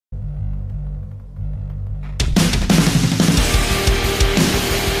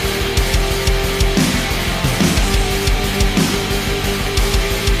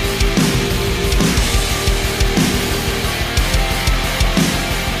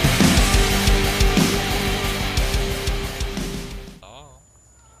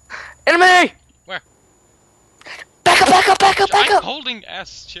Enemy! Where? Back up, back up, back up, back I'm up! holding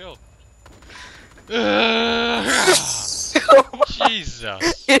S, chill. Oh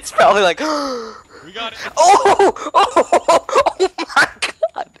Jesus. It's probably like. We got it. Oh my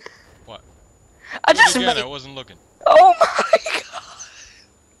god! What? I just again, made. I wasn't looking. Oh my god!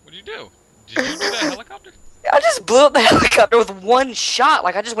 What did you do? Did you do that helicopter? I just blew up the helicopter with one shot.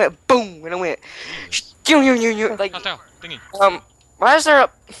 Like I just went boom and I went. Like Hostile thingy. why is there a?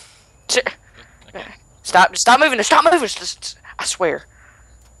 Okay. Stop moving! Stop moving! I swear.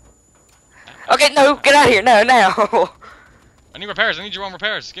 Okay, no, get out of here! No, now. I need repairs. I need your own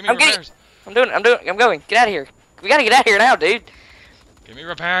repairs. Give me I'm repairs. I'm going. Get out of here. We gotta get out of here now, dude. Give me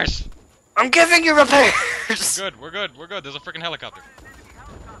repairs. I'm giving you repairs. We're good. There's a freaking helicopter.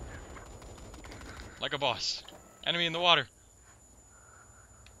 Like a boss. Enemy in the water.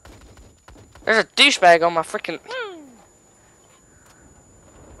 There's a douchebag on my freaking.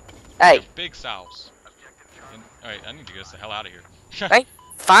 Hey. Big sows. Alright, I need to get us the hell out of here. Hey,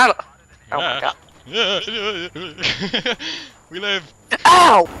 finally. Oh my god. We live.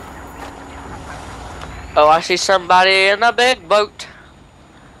 Ow! Oh, I see somebody in a big boat.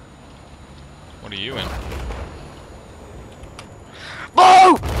 What are you in?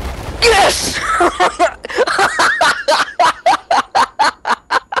 Whoa! Yes!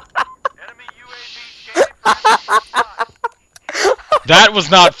 That was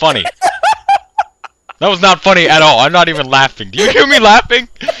not funny. That was not funny at all. I'm not even laughing. Do you hear me laughing?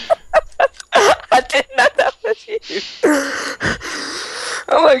 I did not know that was you.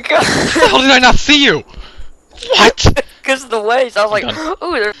 Oh my god. How did I not see you? What? Because of the waves. I was like,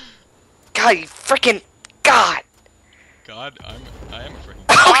 ooh, there's. God, you freaking. God. God, I am a freaking.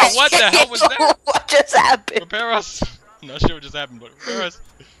 Oh, what the hell was that? What just happened? Repair us. I'm not sure what just happened, but repair us.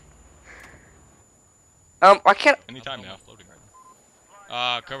 I can't. Anytime now, floating right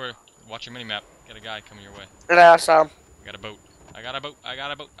now. Cover. Watch your mini map. Get a guy coming your way. No, I saw him. I got a boat. I got a boat.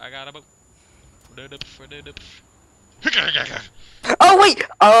 Oh wait!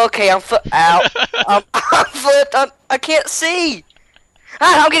 Oh, okay, I'm out. I'm flipped. I can't see.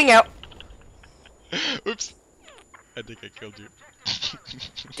 Ah, I'm getting out. Oops. I think I killed you.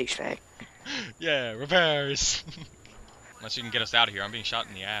 Douchebag. Yeah, repairs. Unless you can get us out of here. I'm being shot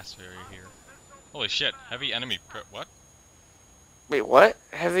in the ass very here. Holy shit. Heavy enemy. What? Wait, what?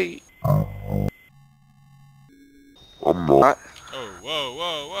 Heavy. Oh, What?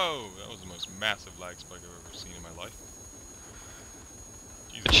 whoa. That was the most massive lag spike I've ever seen in my life.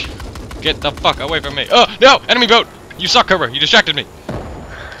 Jesus. Get the fuck away from me. Oh, no! Enemy boat! You suck, Cobra. You distracted me.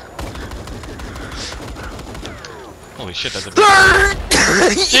 Holy shit, that's a big...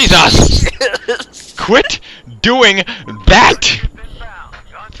 Jesus! Quit doing that!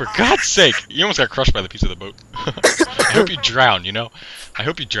 For God's sake! You almost got crushed by the piece of the boat. I hope you drown, you know? I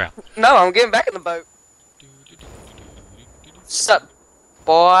hope you drown. No, I'm getting back in the boat. Sup,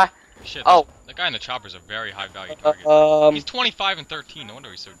 boy? Shit, oh. That guy in the chopper's a very high value target. He's 25 and 13, no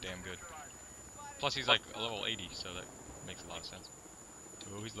wonder he's so damn good. Plus he's like a level 80, so that makes a lot of sense.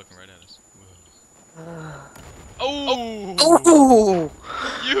 Oh, he's looking right at us. Oh! Ooh.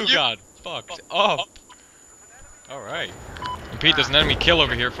 You got fucked up! Alright. And Pete, there's an enemy kill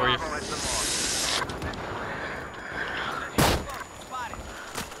over here for you.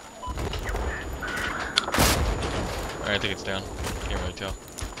 Alright, I think it's down. Can't really tell.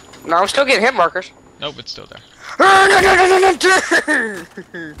 No, I'm still getting hit markers. Nope, it's still there.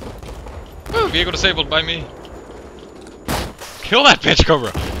 Ooh, vehicle disabled by me. Kill that bitch,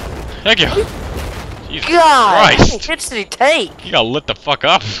 Cobra! Thank you! Jesus God! Christ! How many hits did he take? He got lit the fuck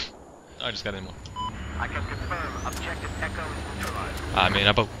up. I just got in one. I can confirm objective Echo is neutralized. I'm in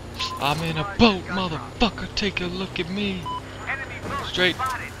a boat. I'm in a boat, motherfucker. Take a look at me. Enemy boat Straight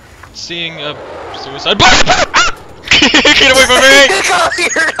spotted. seeing a suicide bomber. Get away from me!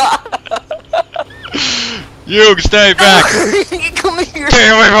 You stay back! Come here! Stay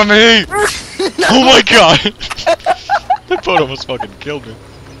away from me! No. Oh my god! That boat almost fucking killed me.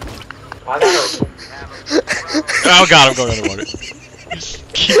 Oh god, I'm going underwater. Just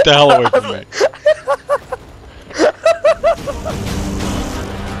keep the hell away from me.